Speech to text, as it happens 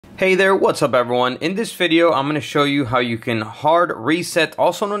Hey there, what's up everyone? In this video, I'm going to show you how you can hard reset,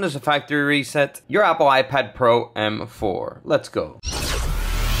 also known as a factory reset, your Apple iPad Pro M4. Let's go.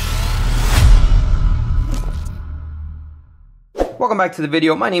 Welcome back to the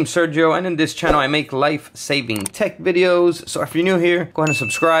video. My name's Sergio, and in this channel I make life-saving tech videos. So if you're new here, go ahead and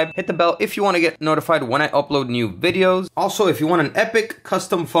subscribe. Hit the bell if you want to get notified when I upload new videos. Also, if you want an epic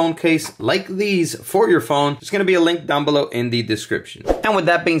custom phone case like these for your phone, there's going to be a link down below in the description. And with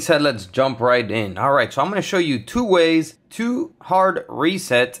that being said, let's jump right in. Alright, so I'm going to show you two ways to hard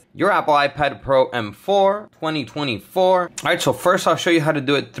reset your Apple iPad Pro M4 2024. Alright, so first I'll show you how to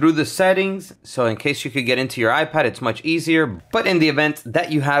do it through the settings. So in case you could get into your iPad, it's much easier. But in the event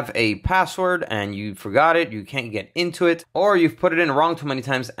that you have a password and you forgot it, you can't get into it, or you've put it in wrong too many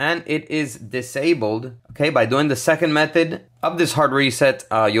times and it is disabled, okay, by doing the second method of this hard reset,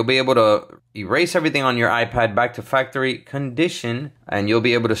 you'll be able to erase everything on your iPad back to factory condition, and you'll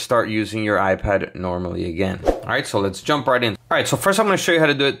be able to start using your iPad normally again. Alright, so let's jump right in. Alright, so first I'm going to show you how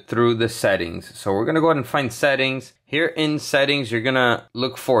to do it through the settings. So we're going to go ahead and find settings. Here in settings, you're going to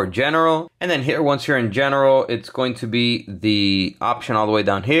look for general. And then here, once you're in general, it's going to be the option all the way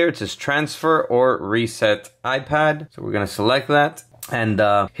down here. It says transfer or reset iPad. So we're going to select that. And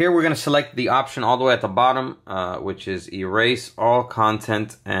here we're going to select the option all the way at the bottom, which is erase all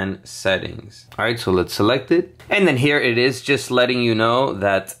content and settings. All right, so let's select it. And then here it is just letting you know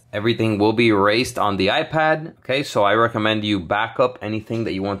that everything will be erased on the iPad. Okay, so I recommend you back up anything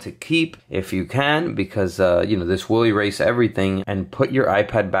that you want to keep if you can, because this will erase everything and put your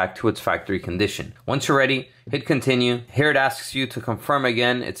iPad back to its factory condition. Once you're ready, hit continue. Here it asks you to confirm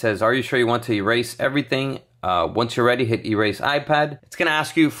again. It says, are you sure you want to erase everything? Once you're ready, hit erase iPad. It's going to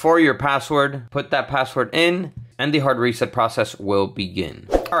ask you for your password. Put that password in and the hard reset process will begin.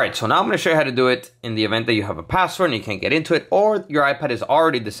 Alright, so now I'm going to show you how to do it in the event that you have a password and you can't get into it, or your iPad is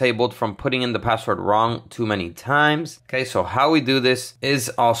already disabled from putting in the password wrong too many times. Okay, so how we do this is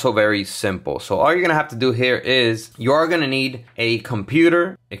also very simple. So all you're going to have to do here is you are going to need a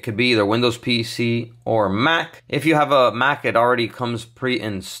computer. It could be either Windows PC or Mac. If you have a Mac, it already comes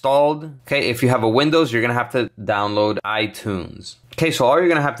pre-installed. Okay, if you have a Windows, you're going to have to download iTunes. Okay, so all you're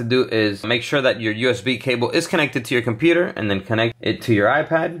going to have to do is make sure that your USB cable is connected to your computer and then connect it to your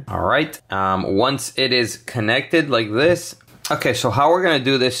iPad. All right, once it is connected like this. Okay, so how we're going to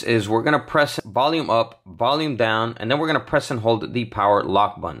do this is we're going to press volume up, volume down, and then we're going to press and hold the power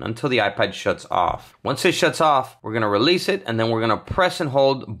lock button until the iPad shuts off. Once it shuts off, we're going to release it, and then we're going to press and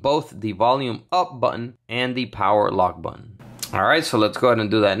hold both the volume up button and the power lock button. All right, so let's go ahead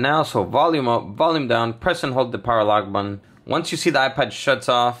and do that now. So volume up, volume down, press and hold the power lock button. Once you see the iPad shuts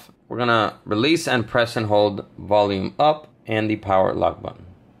off, we're going to release and press and hold volume up and the power lock button.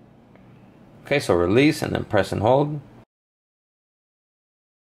 Okay, so release and then press and hold.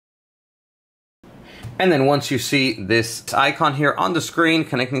 And then once you see this icon here on the screen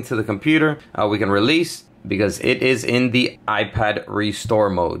connecting to the computer, we can release because it is in the iPad restore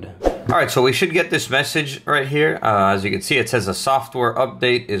mode. Alright, so we should get this message right here. As you can see, it says a software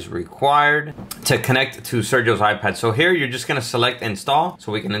update is required to connect to Sergio's iPad. So here you're just going to select install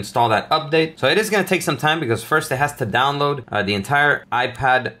so we can install that update. So it is going to take some time because first it has to download the entire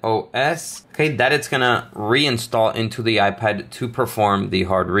iPad OS. Okay, that it's going to reinstall into the iPad to perform the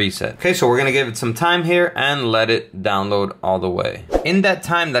hard reset. Okay, so we're going to give it some time here and let it download all the way. In that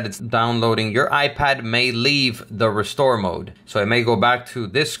time that it's downloading, your iPad may leave the restore mode. So it may go back to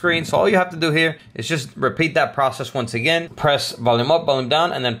this screen. So all you have to do here is just repeat that process once again. Press volume up, volume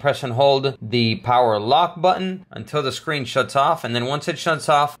down, and then press and hold the power lock button until the screen shuts off. And then once it shuts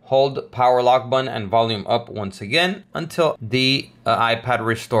off, hold power lock button and volume up once again until the iPad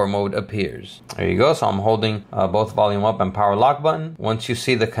restore mode appears. There you go. So I'm holding both volume up and power lock button. Once you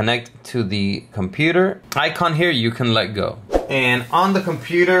see the connect to the computer icon here, you can let go. And on the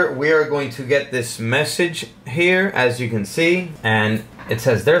computer, we are going to get this message here, as you can see, and it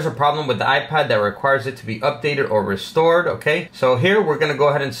says there's a problem with the iPad that requires it to be updated or restored. Okay, so here we're going to go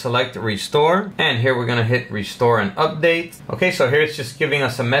ahead and select restore, and here we're going to hit restore and update. Okay, so here it's just giving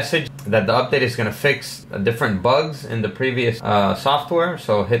us a message that the update is going to fix different bugs in the previous software.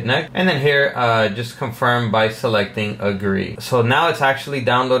 So hit next, and then here just confirm by selecting agree. So now it's actually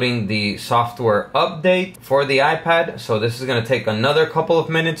downloading the software update for the iPad. So this is going to take another couple of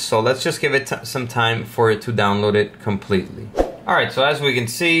minutes, so let's just give it some time for it to download it completely. Alright, so as we can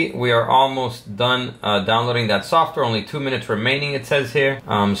see, we are almost done downloading that software. Only 2 minutes remaining, it says here.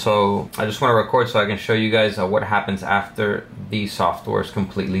 So I just want to record so I can show you guys what happens after the software is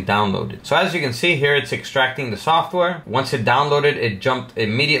completely downloaded. So as you can see here, it's extracting the software. Once it downloaded, it jumped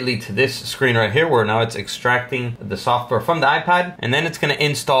immediately to this screen right here where now it's extracting the software from the iPad, and then it's going to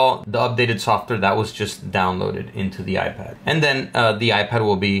install the updated software that was just downloaded into the iPad. And then the iPad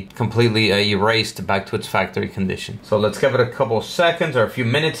will be completely erased back to its factory condition. So let's give it a couple seconds or a few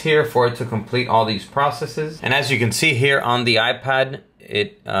minutes here for it to complete all these processes. And as you can see here on the iPad,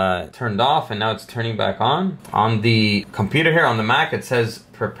 it turned off and now it's turning back on. On the computer here, on the Mac, it says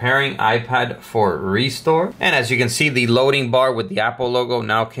preparing iPad for restore. And as you can see, the loading bar with the Apple logo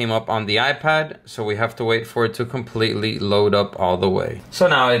now came up on the iPad. So we have to wait for it to completely load up all the way. So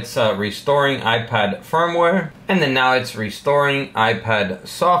now it's restoring iPad firmware. And then now it's restoring iPad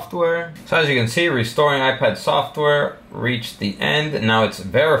software. So as you can see, restoring iPad software reached the end. Now it's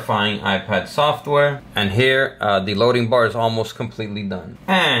verifying iPad software. And here, the loading bar is almost completely done.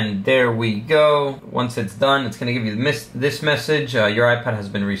 And there we go. Once it's done, it's gonna give you this message. Your iPad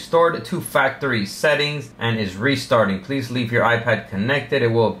has been restored to factory settings and is restarting. Please leave your iPad connected. It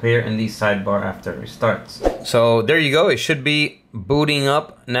will appear in the sidebar after it restarts. So there you go. It should be booting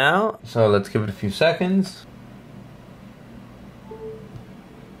up now. So let's give it a few seconds.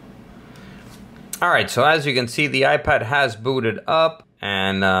 All right, so as you can see, the iPad has booted up,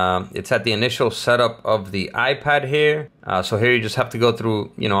 and it's at the initial setup of the iPad here. So here you just have to go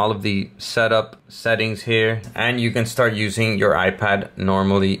through, all of the setup settings here, and you can start using your iPad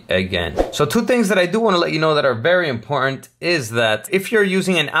normally again. So two things that I do want to let you know that are very important is that if you're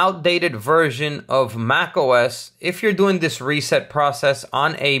using an outdated version of macOS, if you're doing this reset process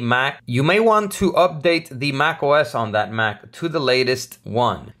on a Mac, you may want to update the macOS on that Mac to the latest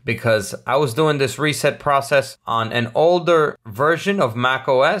one, because I was doing this reset process on an older version of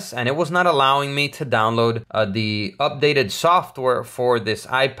macOS and it was not allowing me to download the updated software for this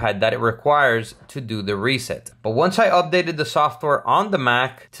iPad that it requires to do the reset. But once I updated the software on the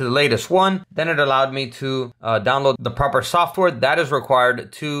Mac to the latest one, then it allowed me to download the proper software that is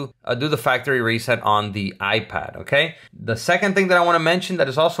required to do the factory reset on the iPad, okay? The second thing that I want to mention that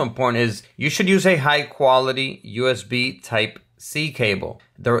is also important is you should use a high quality USB Type-C cable.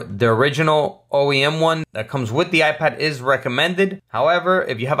 The original OEM one that comes with the iPad is recommended. However,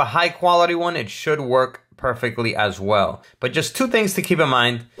 if you have a high quality one, it should work perfectly as well. But just two things to keep in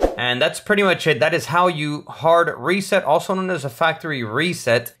mind, and that's pretty much it. That is how you hard reset, also known as a factory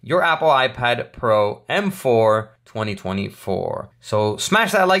reset, your Apple iPad Pro M4 2024. So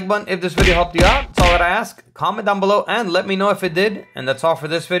smash that like button if this video helped you out. That's all that I ask. Comment down below and let me know if it did. And that's all for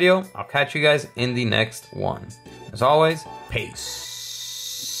this video. I'll catch you guys in the next one. As always, peace.